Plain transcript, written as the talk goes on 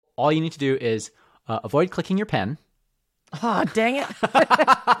all you need to do is avoid clicking your pen. Oh, dang it.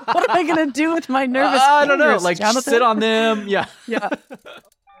 What am I going to do with my nervous fingers, I don't know. Like, Jonathan? sit on them. Yeah. Yeah.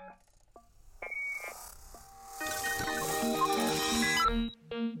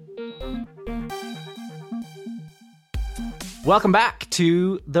 Welcome back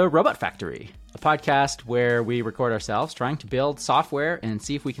to The Robot Factory, a podcast where we record ourselves trying to build software and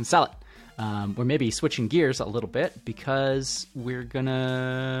see if we can sell it. We're maybe switching gears a little bit because we're going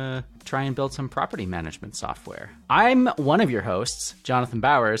to try and build some property management software. I'm one of your hosts, Jonathan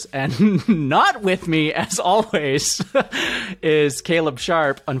Bowers, and not with me, as always, is Caleb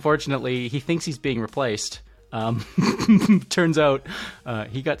Sharp. Unfortunately, he thinks he's being replaced. Turns out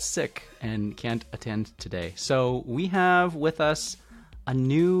he got sick and can't attend today. So we have with us a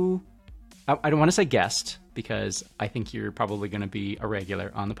new, I don't want to say guest, because I think you're probably going to be a regular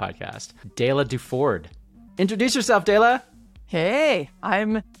on the podcast. Daila Duford. Introduce yourself, Daila. Hey,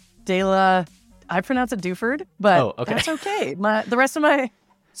 I'm Daila. I pronounce it Duford, but that's okay. The rest of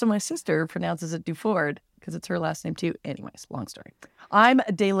my sister pronounces it Duford because it's her last name too. Anyways, long story. I'm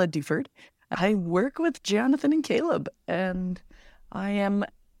Daila Duford. I work with Jonathan and Caleb, and I am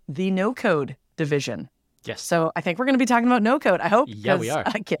the no-code division. Yes. So I think we're going to be talking about no-code, I hope. Yeah, we are.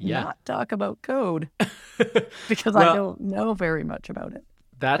 I cannot talk about code because I don't know very much about it.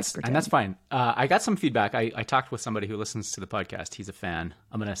 That's fine. I got some feedback. I talked with somebody who listens to the podcast. He's a fan.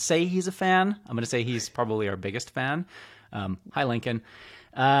 I'm going to say he's a fan. I'm going to say he's probably our biggest fan. Hi, Lincoln.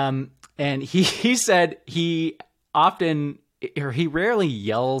 And he said he rarely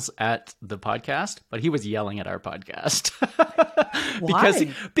yells at the podcast, but he was yelling at our podcast.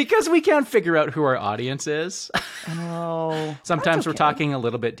 Why? Because we can't figure out who our audience is. Oh. Sometimes we're talking a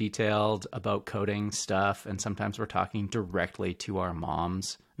little bit detailed about coding stuff, and sometimes we're talking directly to our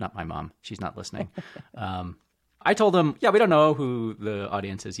moms. Not my mom. She's not listening. I told him, we don't know who the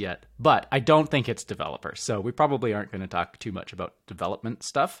audience is yet, but I don't think it's developers. So we probably aren't going to talk too much about development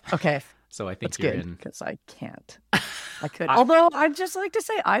stuff. Okay. So I think that's you're good, in. because I can't. I could. Although I'd just like to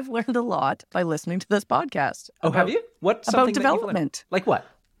say I've learned a lot by listening to this podcast. Have you? What? About development. Like what?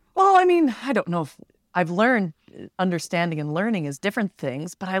 Well, I mean, I don't know if I've learned understanding and learning is different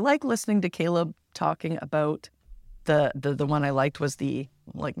things, but I like listening to Caleb talking about the one I liked was the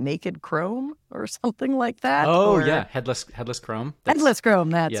naked Chrome or something like that. Oh, yeah. Headless Chrome. Headless Chrome.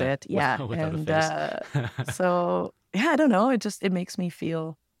 That's it. Yeah. Without a face. So, I don't know. It makes me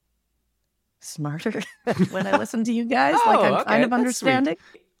feel smarter when I listen to you guys. I'm kind of understanding.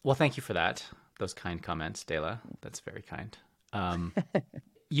 Sweet. Well, thank you for that. Those kind comments, Daila. That's very kind.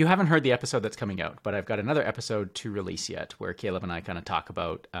 You haven't heard the episode that's coming out, but I've got another episode to release yet where Caleb and I kind of talk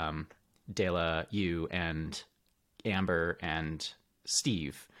about Daila, you, and Amber and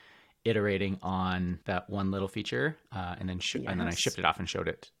Steve iterating on that one little feature, and then I shipped it off and showed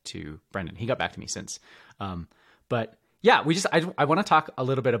it to Brendan. He got back to me since. But yeah, I want to talk a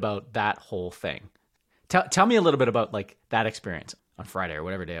little bit about that whole thing. Tell me a little bit about that experience on Friday or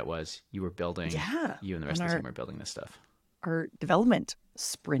whatever day it was. You were building. Yeah, you and the rest of the team were building this stuff. Our development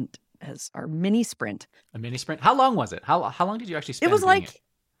sprint as our mini sprint. A mini sprint. How long was it? How long did you actually spend? It was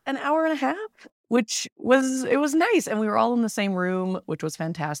an hour and a half, which was nice, and we were all in the same room, which was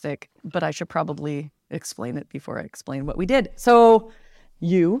fantastic. But I should probably explain it before I explain what we did. So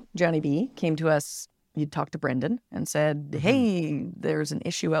you, Johnny B, came to us. You talked to Brendan and said, hey, there's an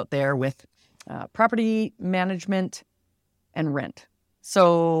issue out there with property management and rent.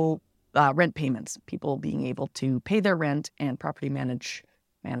 So rent payments, people being able to pay their rent and property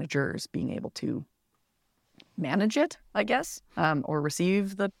managers being able to manage it, I guess, or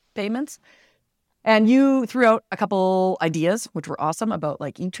receive the payments. And you threw out a couple ideas, which were awesome, about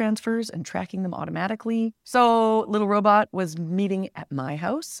e-transfers and tracking them automatically. So Little Robot was meeting at my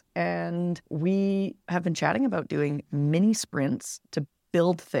house, and we have been chatting about doing mini sprints to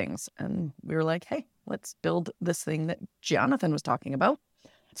build things. And we were like, hey, let's build this thing that Jonathan was talking about.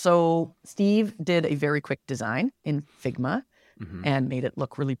 So Steve did a very quick design in Figma and made it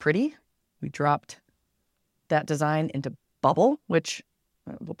look really pretty. We dropped that design into Bubble, which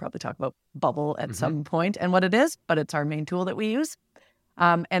we'll probably talk about Bubble at some point and what it is, but it's our main tool that we use.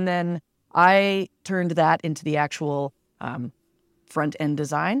 And then I turned that into the actual front end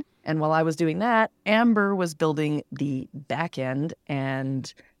design. And while I was doing that, Amber was building the back end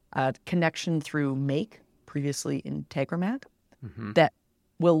and connection through Make, previously Integromat, that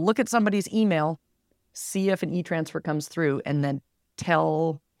will look at somebody's email, see if an e-transfer comes through, and then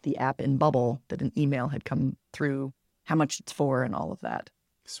tell the app in Bubble that an email had come through, how much it's for, and all of that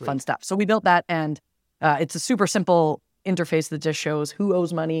fun stuff. So we built that, and it's a super simple interface that just shows who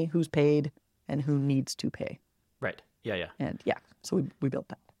owes money, who's paid, and who needs to pay. Right. Yeah, yeah. And yeah, so we built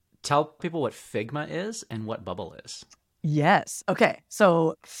that. Tell people what Figma is and what Bubble is. Yes. Okay.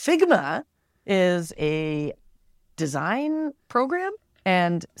 So Figma is a design program,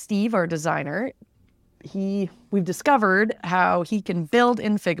 and Steve, our designer, we've discovered how he can build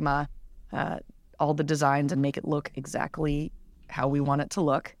in Figma all the designs and make it look exactly how we want it to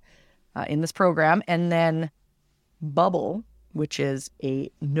look in this program. And then Bubble, which is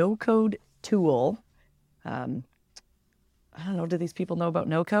a no-code tool. I don't know. Do these people know about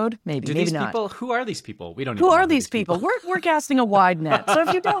no-code? Maybe not. People? Who are these people? We don't. Who are these people? We're casting a wide net. So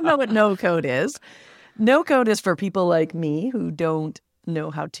if you don't know what no-code is for people like me who don't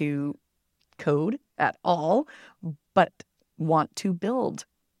know how to code at all, but want to build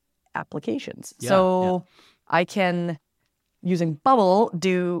applications. I can, using Bubble,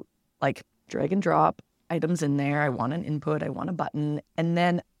 do like drag and drop items in there. I want an input, I want a button, and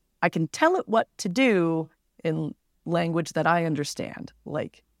then I can tell it what to do in language that I understand,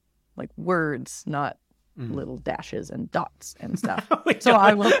 like words, not little dashes and dots and stuff. So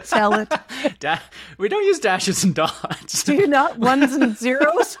I will tell it. We don't use dashes and dots. Do you not? Ones and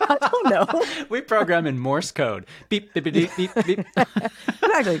zeros? I don't know. We program in Morse code. Beep, beep, beep, beep, beep.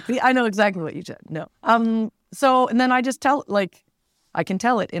 Exactly. I know exactly what you said. No. So, and then I just I can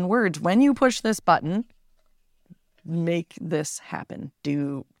tell it in words, when you push this button, make this happen.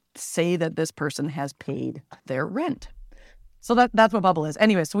 Say that this person has paid their rent. So that's what Bubble is.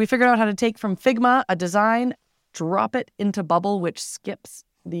 Anyway, so we figured out how to take from Figma a design, drop it into Bubble, which skips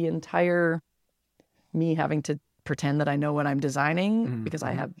the entire me having to pretend that I know what I'm designing because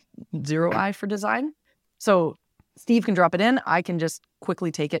I have zero eye for design. So Steve can drop it in. I can just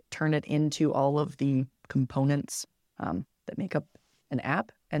quickly take it, turn it into all of the components that make up an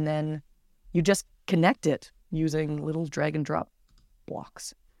app. And then you just connect it using little drag and drop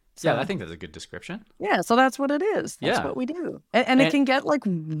blocks. So, yeah, I think that's a good description. Yeah, so that's what it is. That's what we do. And it can get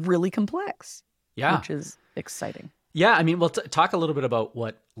really complex. Yeah. Which is exciting. Yeah, I mean, we'll talk a little bit about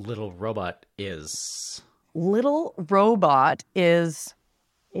what Little Robot is. Little Robot is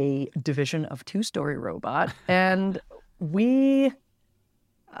a division of Two Story Robot. And we,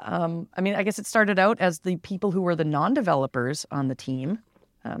 I guess it started out as the people who were the non-developers on the team.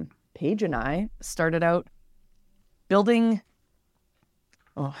 Paige and I started out building...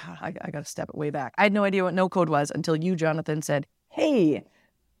 Oh, I got to step it way back. I had no idea what no-code was until you, Jonathan, said, hey,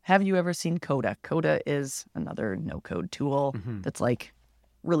 have you ever seen Coda? Coda is another no-code tool that's like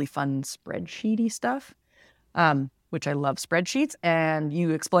really fun spreadsheety stuff, which I love spreadsheets. And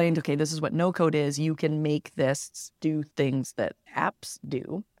you explained, okay, this is what no-code is. You can make this do things that apps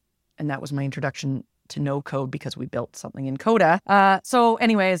do. And that was my introduction to no-code because we built something in Coda. So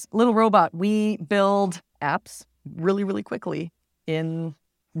anyways, Little Robot, we build apps really, really quickly in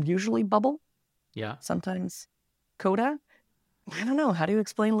usually Bubble. Yeah. Sometimes Coda. I don't know. How do you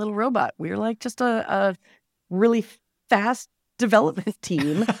explain Little Robot? We're like just a really fast development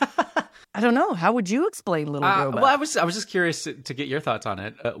team. I don't know. How would you explain Little Robot? Well, I was just curious to get your thoughts on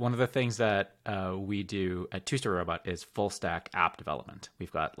it. One of the things that we do at Two Story Robot is full stack app development.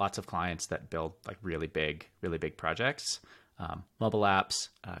 We've got lots of clients that build like really big projects, mobile apps,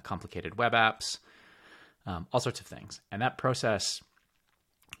 complicated web apps, all sorts of things. And that process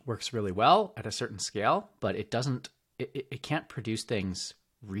works really well at a certain scale, but it doesn't. It can't produce things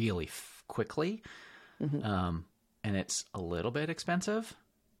really quickly, and it's a little bit expensive.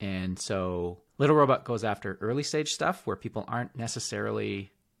 And so Little Robot goes after early stage stuff where people aren't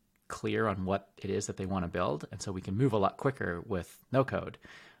necessarily clear on what it is that they want to build. And so we can move a lot quicker with no code,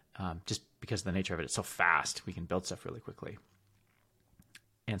 just because of the nature of it. It's so fast. We can build stuff really quickly.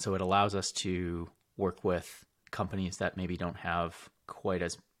 And so it allows us to work with companies that maybe don't have quite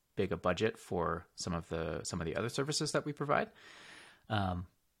as big a budget for some of the other services that we provide. And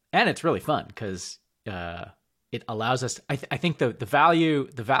it's really fun because it allows us, I think the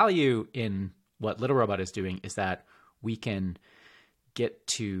value in what Little Robot is doing is that we can get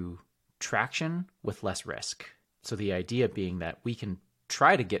to traction with less risk. So the idea being that we can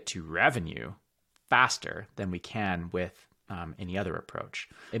try to get to revenue faster than we can with any other approach.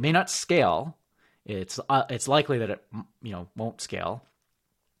 It may not scale. It's likely that it won't scale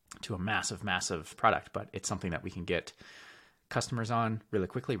to a massive product, but it's something that we can get customers on really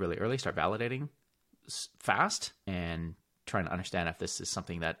quickly, really early, start validating fast, and trying to understand if this is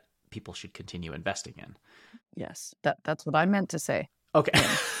something that people should continue investing in. Yes, that's what I meant to say. Okay.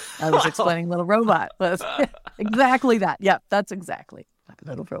 I was explaining Little Robot. Exactly that. Yeah, that's exactly what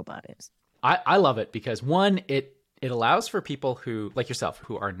Little Robot is. I love it because one, it allows for people who, like yourself,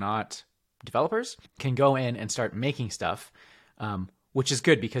 who are not developers, can go in and start making stuff, which is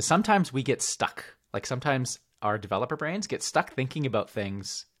good because sometimes we get stuck. Like sometimes our developer brains get stuck thinking about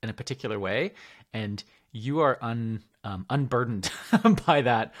things in a particular way, and you are unburdened by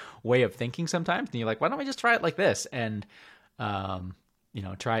that way of thinking sometimes. And you're like, why don't we just try it like this? And,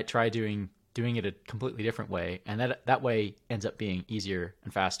 try doing it a completely different way. And that way ends up being easier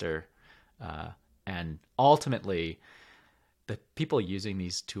and faster. And ultimately, the people using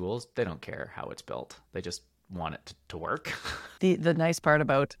these tools, they don't care how it's built. They just want it to work. The nice part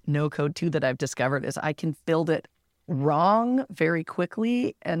about no code too that I've discovered is I can build it wrong very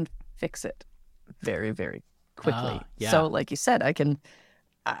quickly and fix it very, very quickly. Yeah. So like you said,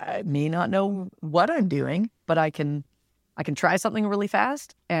 I may not know what I'm doing, but I can try something really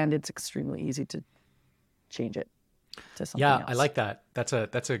fast and it's extremely easy to change it to something else. I like that. That's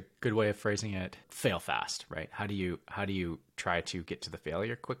a good way of phrasing it. Fail fast, right? How do you try to get to the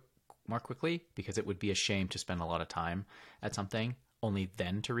failure more quickly? Because it would be a shame to spend a lot of time at something only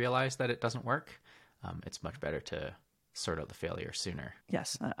then to realize that it doesn't work. It's much better to sort out the failure sooner.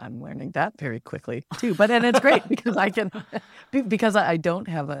 Yes, I'm learning that very quickly too. And it's great because because I don't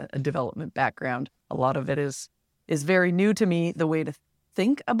have a development background. A lot of it is very new to me, the way to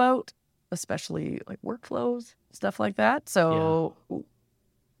think about, especially like workflows, stuff like that. So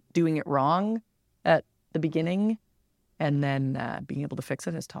doing it wrong at the beginning and then being able to fix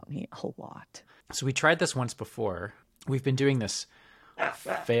it has taught me a whole lot. So we tried this once before. We've been doing this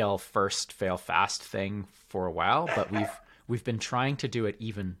fail first, fail fast thing for a while, but we've been trying to do it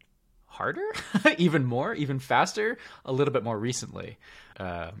even harder, even more, even faster, a little bit more recently.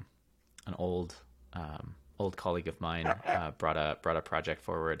 An old colleague of mine brought a project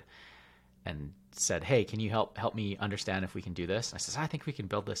forward and said, "Hey, can you help me understand if we can do this?" And I says, "I think we can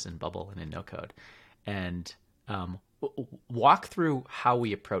build this in Bubble and in no code." And walk through how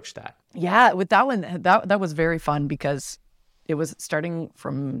we approach that. Yeah, with that one, that was very fun because it was starting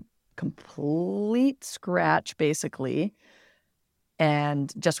from complete scratch, basically,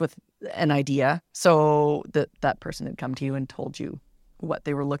 and just with an idea. So that person had come to you and told you what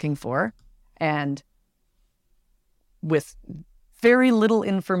they were looking for. And with very little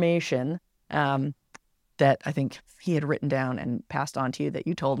information that I think he had written down and passed on to you that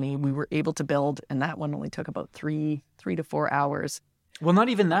you told me, we were able to build, and that one only took about 3 to 4 hours. Well, not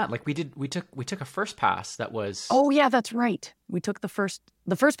even that. Like we took a first pass that was. Oh yeah, that's right. We took the first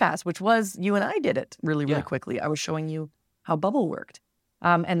pass, which was you and I did it really quickly. I was showing you how Bubble worked,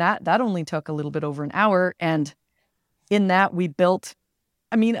 and that only took a little bit over an hour. And in that, we built,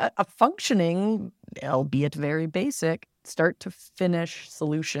 a functioning, albeit very basic, start to finish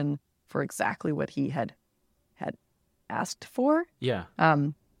solution for exactly what he had asked for. Yeah.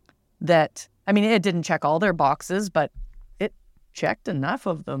 It didn't check all their boxes, but it checked enough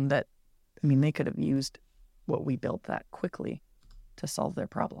of them that, they could have used what we built that quickly to solve their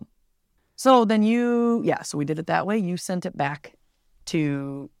problem. So then so we did it that way. You sent it back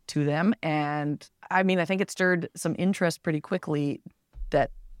to them. And I think it stirred some interest pretty quickly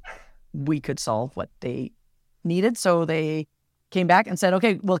that we could solve what they needed. So they came back and said,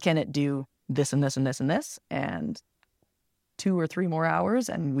 okay, well, can it do this and this and this and this? And 2 or 3 more hours,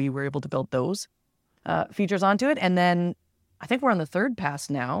 and we were able to build those features onto it. And then I think we're on the 3rd pass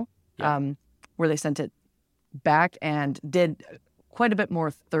now, where they sent it back and did quite a bit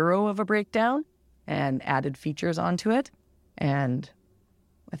more thorough of a breakdown and added features onto it. And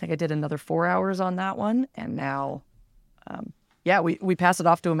I think I did another 4 hours on that one. And now, we pass it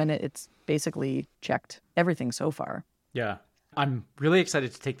off to them, and it's basically checked everything so far. Yeah. I'm really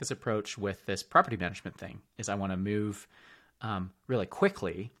excited to take this approach with this property management thing. Is I want to move really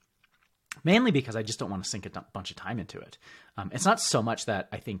quickly, mainly because I just don't want to sink a bunch of time into it. It's not so much that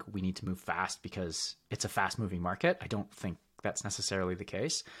I think we need to move fast because it's a fast moving market. I don't think that's necessarily the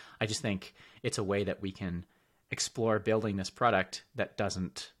case. I just think it's a way that we can explore building this product that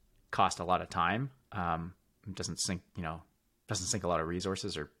doesn't cost a lot of time, doesn't sink a lot of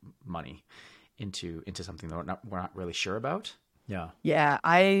resources or money into something that we're not really sure about. Yeah,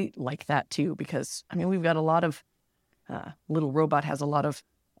 I like that too, because we've got a lot of Little Robot has a lot of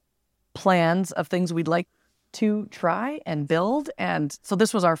plans of things we'd like to try and build. And so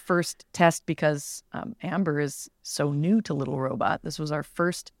this was our first test because Amber is so new to Little Robot. This was our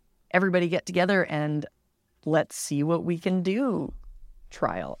first everybody get together and let's see what we can do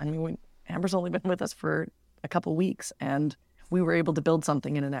trial. Amber's only been with us for a couple weeks, and we were able to build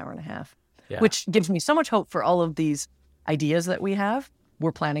something in an hour and a half, which gives me so much hope for all of these ideas that we have.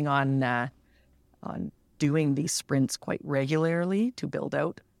 We're planning on doing these sprints quite regularly to build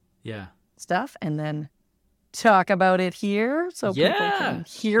out stuff and then talk about it here so people can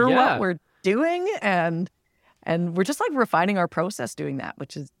hear what we're doing. And we're just like refining our process doing that,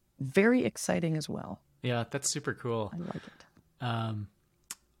 which is very exciting as well. Yeah, that's super cool. I like it.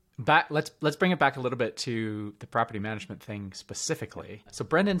 Let's bring it back a little bit to the property management thing specifically. So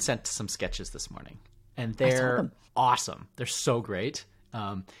Brendan sent some sketches this morning, and they're awesome. They're so great.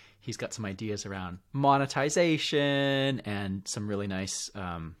 He's got some ideas around monetization and some really nice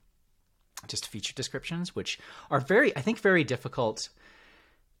just feature descriptions, which are very difficult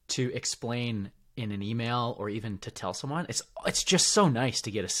to explain in an email or even to tell someone. It's just so nice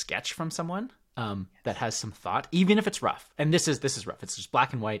to get a sketch from someone that has some thought, even if it's rough. And this is rough. It's just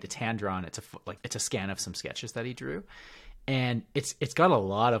black and white. It's hand drawn. It's a scan of some sketches that he drew, and it's got a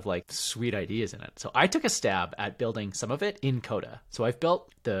lot of like sweet ideas in it. So I took a stab at building some of it in Coda. So I've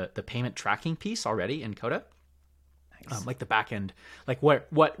built the payment tracking piece already in Coda. Nice. Like the back end, like what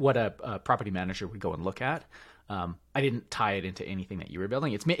a property manager would go and look at. I didn't tie it into anything that you were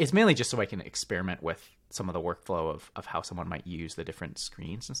building. It's mainly just so I can experiment with some of the workflow of how someone might use the different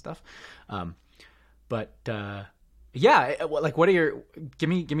screens and stuff. Yeah, like give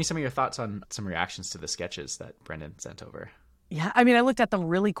me some of your thoughts on some reactions to the sketches that Brendan sent over. Yeah, I mean, I looked at them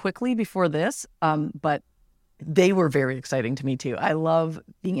really quickly before this, but they were very exciting to me too. I love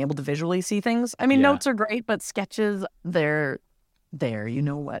being able to visually see things. I mean, notes are great, but sketches, they're there. You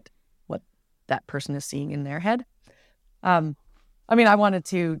know what that person is seeing in their head. I mean, I wanted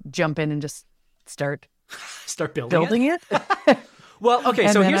to jump in and just start building it. Well, okay.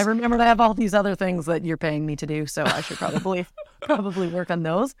 And so then I remembered I have all these other things that you're paying me to do, so I should probably work on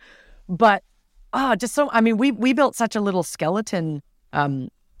those. But we built such a little skeleton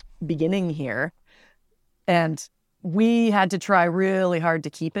beginning here, and we had to try really hard to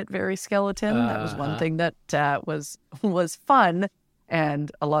keep it very skeleton. That was one thing that was fun,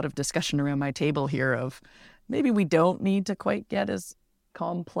 and a lot of discussion around my table here of maybe we don't need to quite get as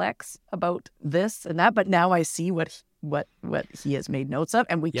complex about this and that. But now I see what he has made notes of,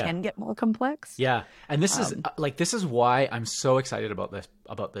 and we can get more complex. Yeah. And this is why I'm so excited about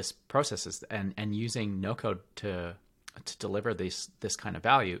this process and using no code to deliver this kind of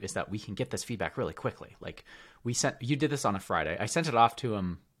value, is that we can get this feedback really quickly. Like you did this on a Friday. I sent it off to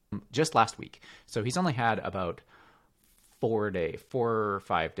him just last week. So he's only had about 4 or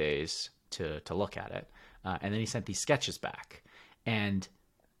 5 days to look at it. And then he sent these sketches back, and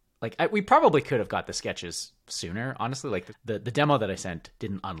we probably could have got the sketches sooner, honestly. Like the demo that I sent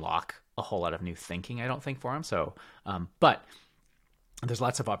didn't unlock a whole lot of new thinking, I don't think, for him. So, but there's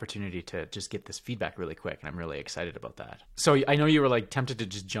lots of opportunity to just get this feedback really quick, and I'm really excited about that. So I know you were like tempted to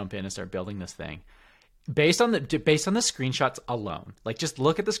just jump in and start building this thing. Based on the screenshots alone, like just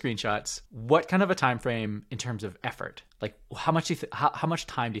look at the screenshots. What kind of a time frame in terms of effort? Like how much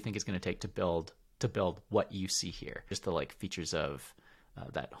time do you think it's going to take to build what you see here? Just the like features of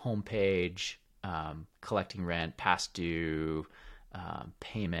that homepage, collecting rent, past due,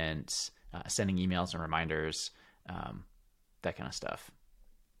 payments, sending emails and reminders, that kind of stuff.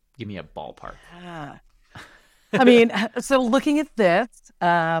 Give me a ballpark. I mean, so looking at this,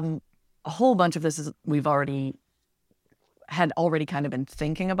 a whole bunch of this is we've already kind of been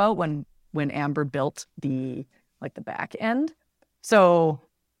thinking about when Amber built the back end. So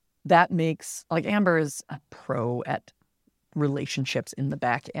that makes, like, Amber is a pro at relationships in the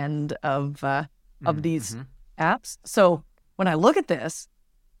back end of these apps. So when I look at this,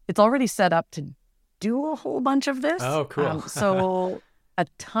 it's already set up to do a whole bunch of this. Oh, cool. So a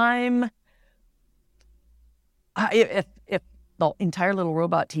time, if the entire little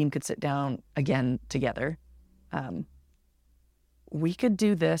robot team could sit down again together, we could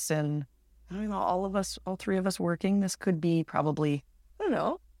do this, and I don't know, all three of us working, this could be probably, I don't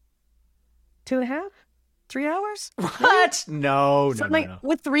know, 2.5, 3 hours. What? No.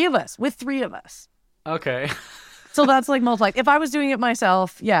 With three of us. Okay. So that's like multiplied. If I was doing it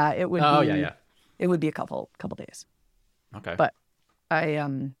myself, it would be. Yeah. It would be a couple days. Okay. But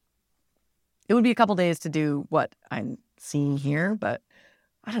it would be a couple days to do what I'm seeing here. But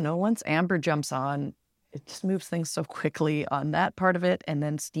I don't know. Once Amber jumps on, it just moves things so quickly on that part of it. And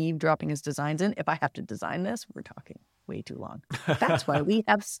then Steve dropping his designs in. If I have to design this, we're talking way too long. That's why we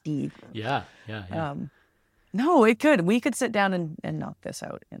have Steve. Yeah. No, it could. We could sit down and knock this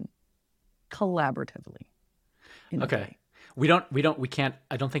out and collaboratively. Okay. We can't,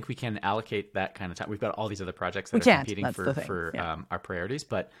 I don't think we can allocate that kind of time. We've got all these other projects that are competing for our priorities,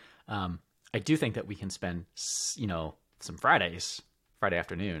 but I do think that we can spend, some Friday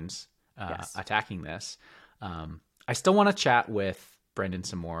afternoons attacking this. I still want to chat with Brendan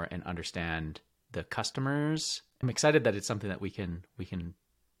some more and understand the customers. I'm excited that it's something that we can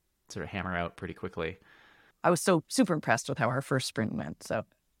sort of hammer out pretty quickly. I was so super impressed with how our first sprint went. So,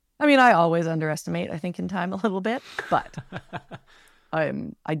 I mean, I always underestimate, I think, in time a little bit, but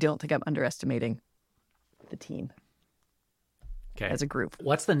I don't think I'm underestimating the team. as a group.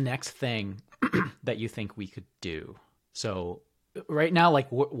 What's the next thing that you think we could do? So right now, like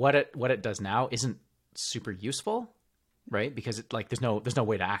what it does now isn't super useful, right? Because there's no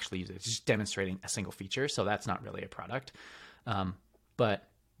way to actually use it. It's just demonstrating a single feature, so that's not really a product. But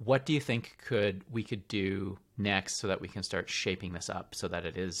what do you think we could do next so that we can start shaping this up so that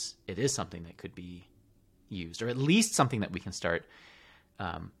it is something that could be used, or at least something that we can start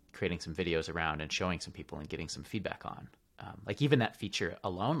creating some videos around and showing some people and getting some feedback on? Like even that feature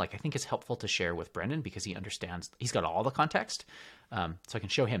alone, like I think it's helpful to share with Brendan because he understands, he's got all the context. So I can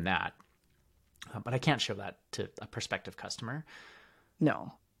show him that, but I can't show that to a prospective customer.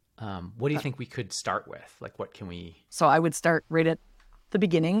 No. What do you think we could start with? Like what can we? So I would start right at the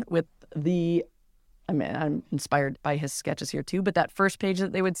beginning with I'm inspired by his sketches here too, but that first page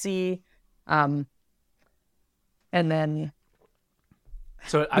that they would see, and then.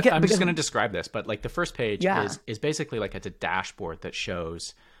 So I'm just going to describe this, but like the first page is basically like it's a dashboard that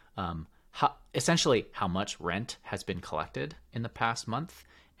shows essentially how much rent has been collected in the past month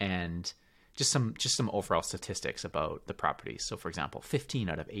and just some overall statistics about the properties. So for example, 15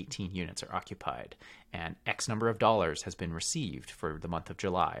 out of 18 units are occupied and X number of dollars has been received for the month of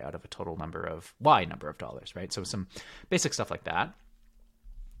July out of a total number of Y number of dollars, right? So some basic stuff like that.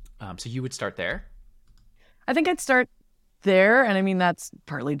 So you would start there? I think I'd start there. And I mean, that's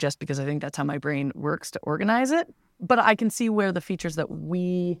partly just because I think that's how my brain works to organize it. But I can see where the features that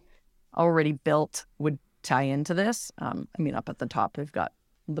we already built would tie into this. I mean, up at the top, we've got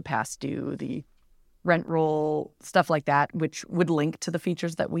the past due, the rent roll, stuff like that, which would link to the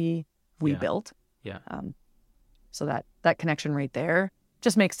features that we built. Yeah. So that connection right there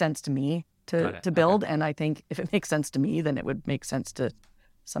just makes sense to me to build. Okay. And I think if it makes sense to me, then it would make sense to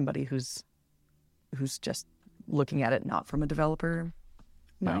somebody who's just looking at it not from a developer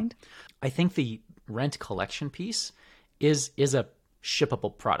mind. I think the rent collection piece is a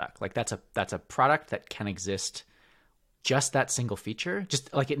shippable product. Like that's a product that can exist, just that single feature.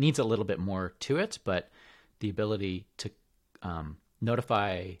 Just like it needs a little bit more to it, but the ability to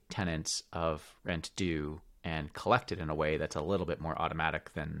notify tenants of rent due and collect it in a way that's a little bit more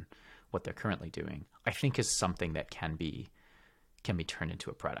automatic than what they're currently doing, I think is something that can be turned into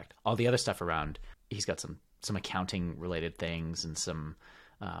a product. All the other stuff around, he's got some accounting related things and some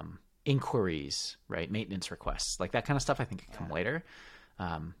inquiries, right? Maintenance requests, like that kind of stuff I think could come later.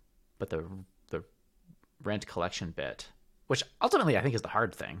 But the rent collection bit, which ultimately I think is the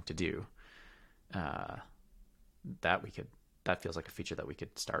hard thing to do, that feels like a feature that we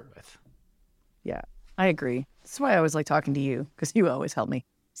could start with. Yeah, I agree. That's why I always like talking to you, because you always help me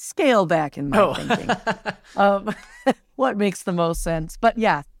scale back in my thinking of what makes the most sense. But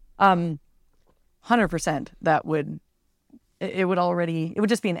yeah, 100%, it would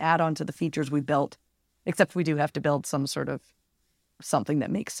just be an add-on to the features we built, except we do have to build some sort of something that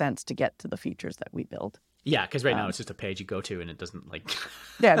makes sense to get to the features that we build. Yeah, because right now it's just a page you go to and it doesn't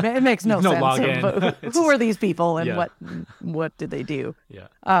Yeah, it makes no sense. Login. Who are these people and what did they do? Yeah.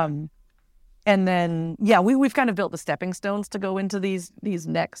 And then we've kind of built the stepping stones to go into these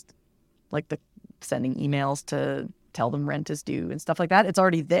next, like the sending emails to tell them rent is due and stuff like that. It's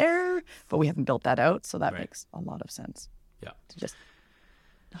already there, but we haven't built that out, so that makes a lot of sense. Yeah. To just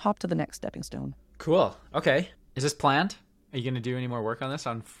hop to the next stepping stone. Cool. Okay. Is this planned? Are you going to do any more work on this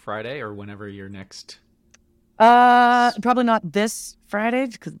on Friday or whenever your next? Probably not this Friday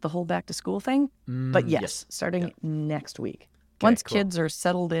because the whole back to school thing. But yes, starting next week. Okay, once kids are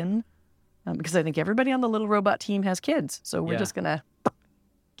settled in, because I think everybody on the Little Robot team has kids, so we're just gonna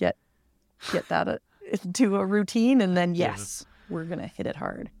get that into a routine, and then we're gonna hit it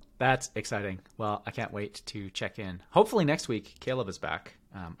hard. That's exciting. Well, I can't wait to check in. Hopefully next week Caleb is back.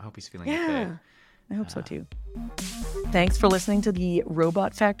 I hope he's feeling okay. I hope so too. Thanks for listening to the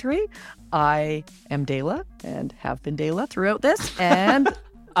Robot Factory. I am Daila and have been Daila throughout this. And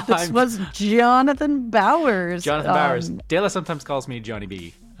this was Jonathan Bowers. Jonathan Bowers. Daila sometimes calls me Johnny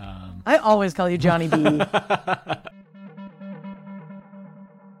B. I always call you Johnny B.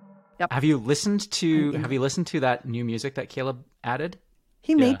 Yep. Have you listened to that new music that Caleb added?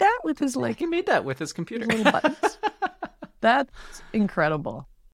 He made that with his He made that with his computer. Little buttons. That's incredible.